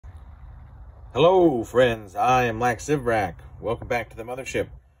Hello, friends. I am Lak Sivrak. Welcome back to the mothership.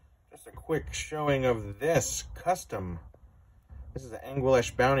 Just a quick showing of this custom. This is an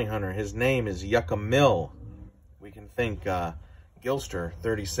Anguish bounty hunter. His name is Yucca Mill. We can thank Gilster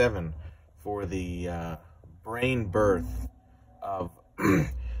 37 for the brain birth of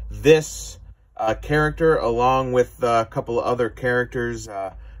this character, along with a couple of other characters,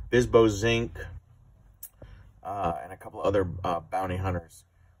 Bisbo Zink, and a couple other bounty hunters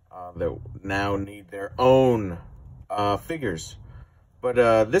that now need their own figures. But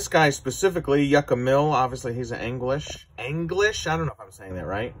this guy specifically, Yucca Mill, obviously he's an Anguish. I don't know if I'm saying that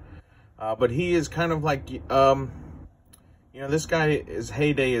right. But he is kind of like, you know, this guy, his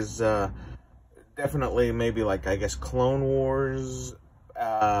heyday is definitely maybe like, I guess, Clone Wars,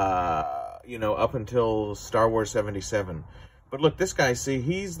 you know, up until Star Wars 77. But look, this guy, see,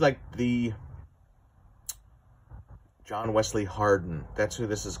 he's like the John Wesley Hardin. That's who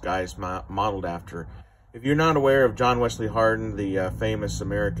this guy's modeled after. If you're not aware of John Wesley Hardin, the famous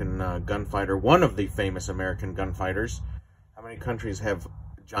American gunfighter, one of the famous American gunfighters, how many countries have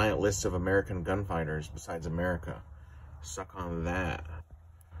giant lists of American gunfighters besides America? Suck on that.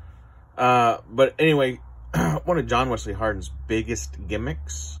 But anyway, one of John Wesley Hardin's biggest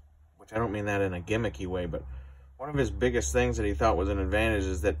gimmicks, which I don't mean that in a gimmicky way, but one of his biggest things that he thought was an advantage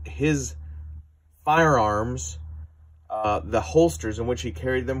is that his firearms, the holsters in which he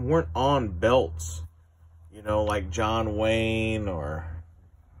carried them, weren't on belts, you know, like John Wayne or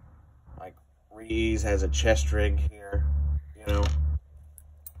like Reese has a chest rig here, you know,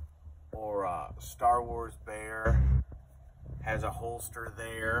 or Star Wars Bear has a holster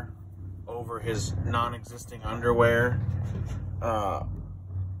there over his non-existing underwear.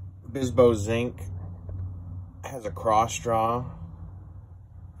 Bisbo Zink has a cross straw.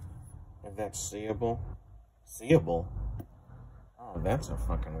 If that's seeable. Seeable? Oh, that's a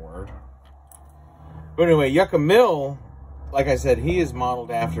fucking word. But anyway, Yucca Mill, like I said, he is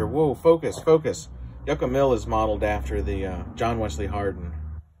modeled after... Whoa, focus. Yucca Mill is modeled after the John Wesley Hardin.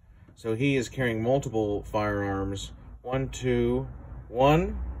 So he is carrying multiple firearms. 1, 2,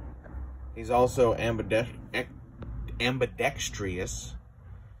 1. He's also ambidextrous.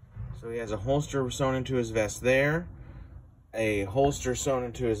 So he has a holster sewn into his vest there, a holster sewn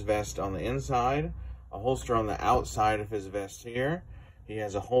into his vest on the inside, a holster on the outside of his vest here. He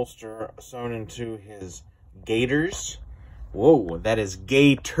has a holster sewn into his gaiters. Whoa, that is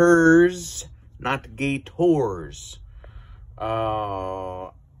gaiters, not gaitors.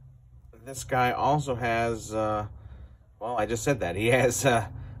 This guy also has, well, I just said that. He has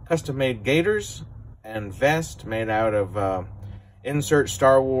custom-made gaiters and vest made out of insert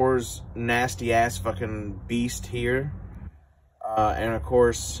Star Wars nasty-ass fucking beast here. And, of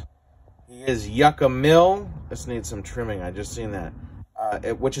course, he is Yucca Mill. This needs some trimming. I just seen that.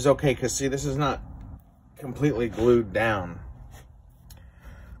 Which is okay, because, see, this is not completely glued down.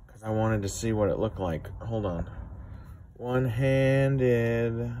 Because I wanted to see what it looked like. Hold on.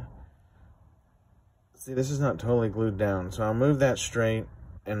 One-handed. See, this is not totally glued down. So I'll move that straight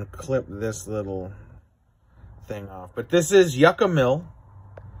and clip this little thing off. But this is Yucca Mill.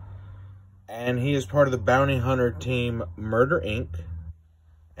 And he is part of the bounty hunter team Murder Inc.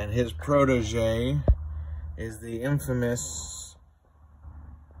 And his protege is the infamous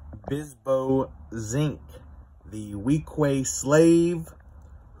Bisbo Zink, the Weequay slave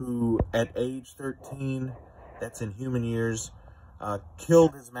who at age 13, that's in human years,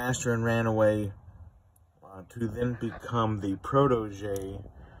 killed his master and ran away to then become the protege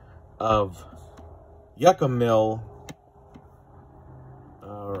of Yucca Mill,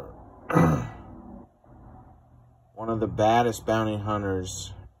 one of the baddest bounty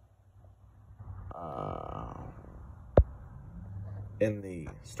hunters in the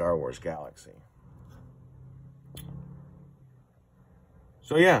Star Wars galaxy.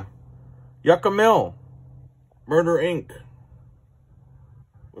 So yeah, Yucca Mill, Murder Inc.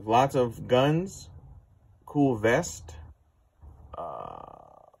 With lots of guns, cool vest,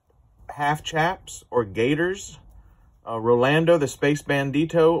 half chaps or gaiters. Rolando, the Space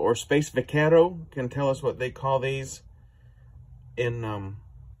Bandito or Space Vaquero, can tell us what they call these in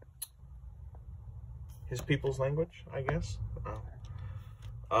his people's language, I guess.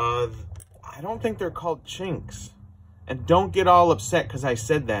 I don't think they're called chinks. And don't get all upset because I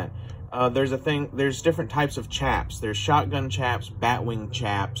said that. There's different types of chaps. There's shotgun chaps, batwing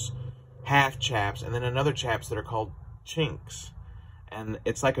chaps, half chaps, and then another chaps that are called chinks. And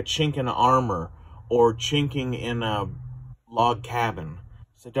it's like a chink in armor or chinking in a log cabin.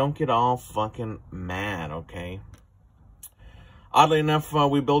 So don't get all fucking mad, okay? Oddly enough,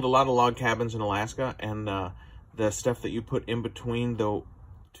 we build a lot of log cabins in Alaska, and the stuff that you put in between the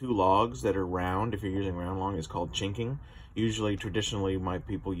two logs that are round. If you're using round log, it's called chinking. Usually, traditionally, my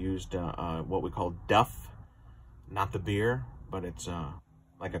people used what we call duff, not the beer, but it's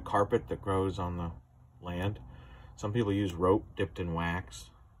like a carpet that grows on the land. Some people use rope dipped in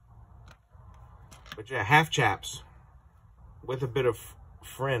wax. But yeah, half chaps with a bit of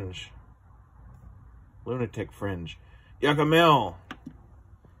fringe, lunatic fringe. Yucca Mill.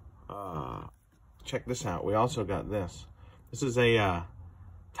 Check this out. We also got this. This is a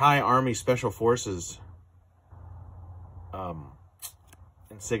Thai Army Special Forces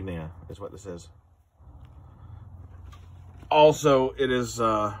insignia, is what this is. Also, it is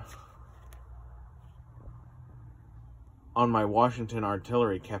on my Washington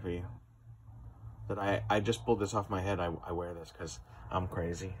artillery kepi that I just pulled this off my head. I wear this because I'm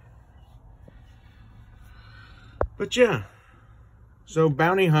crazy. But yeah, so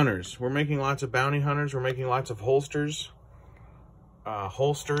bounty hunters. We're making lots of bounty hunters. We're making lots of holsters.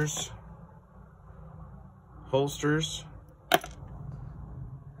 Holsters.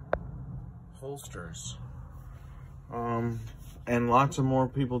 And lots of more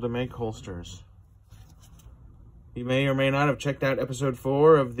people to make holsters. You may or may not have checked out episode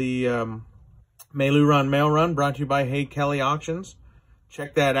 4 of the Mail Run, brought to you by Hey Kelly Auctions.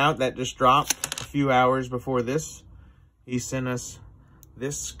 Check that out. That just dropped a few hours before this. He sent us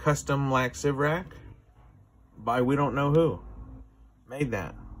this custom Lak Sivrak by we don't know who made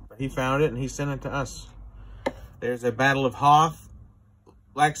that. But he found it and he sent it to us. There's a Battle of Hoth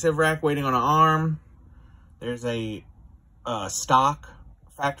Lak Sivrak waiting on an arm. There's a stock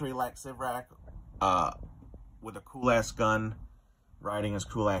factory Lak Sivrak with a cool ass gun riding his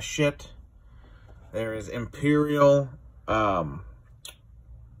cool ass shit. There is Imperial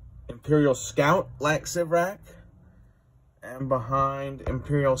Scout Lak Sivrak, and behind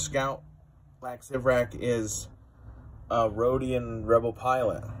Imperial Scout Lak Sivrak is a Rhodian Rebel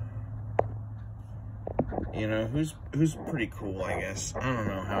pilot. You know, who's pretty cool, I guess. I don't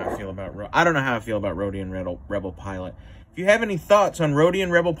know how I feel about Rhodian Rebel pilot. If you have any thoughts on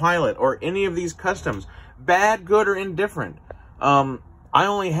Rhodian Rebel pilot or any of these customs, bad, good, or indifferent, I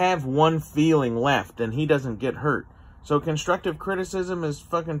only have one feeling left, and he doesn't get hurt. So constructive criticism is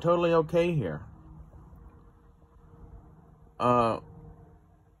fucking totally okay here. I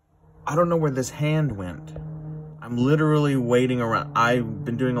don't know where this hand went. I'm literally waiting around. I've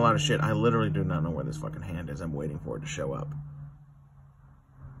been doing a lot of shit. I literally do not know where this fucking hand is. I'm waiting for it to show up.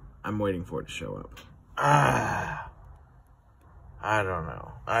 I don't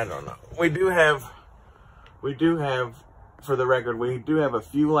know. We do have, for the record, we do have a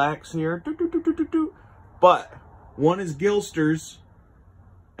few laks here. But one is Gilster's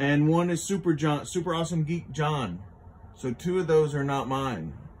and one is Super Awesome Geek John. So 2 of those are not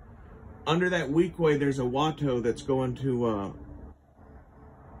mine. Under that weekway, there's a Watto that's going to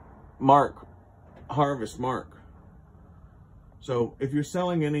Harvest Mark. So if you're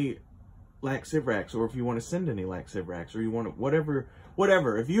selling any Lak Sivraks, or if you want to send any Lak Sivraks, or you want to,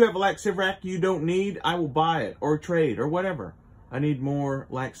 whatever. If you have a Lak Sivrak you don't need, I will buy it, or trade, or whatever. I need more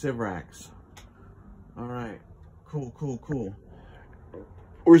Lak Sivraks. All right. Cool.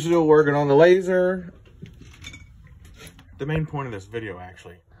 We're still working on the laser. The main point of this video,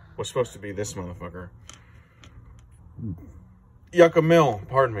 actually, was supposed to be this motherfucker. Yucca Mill.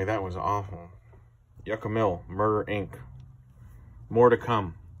 Pardon me, that was awful. Yucca Mill. Murder Inc. More to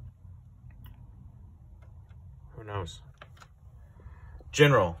come. Who knows?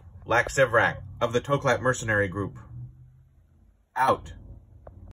 General Lak Sivrak of the Toklat Mercenary Group. Out.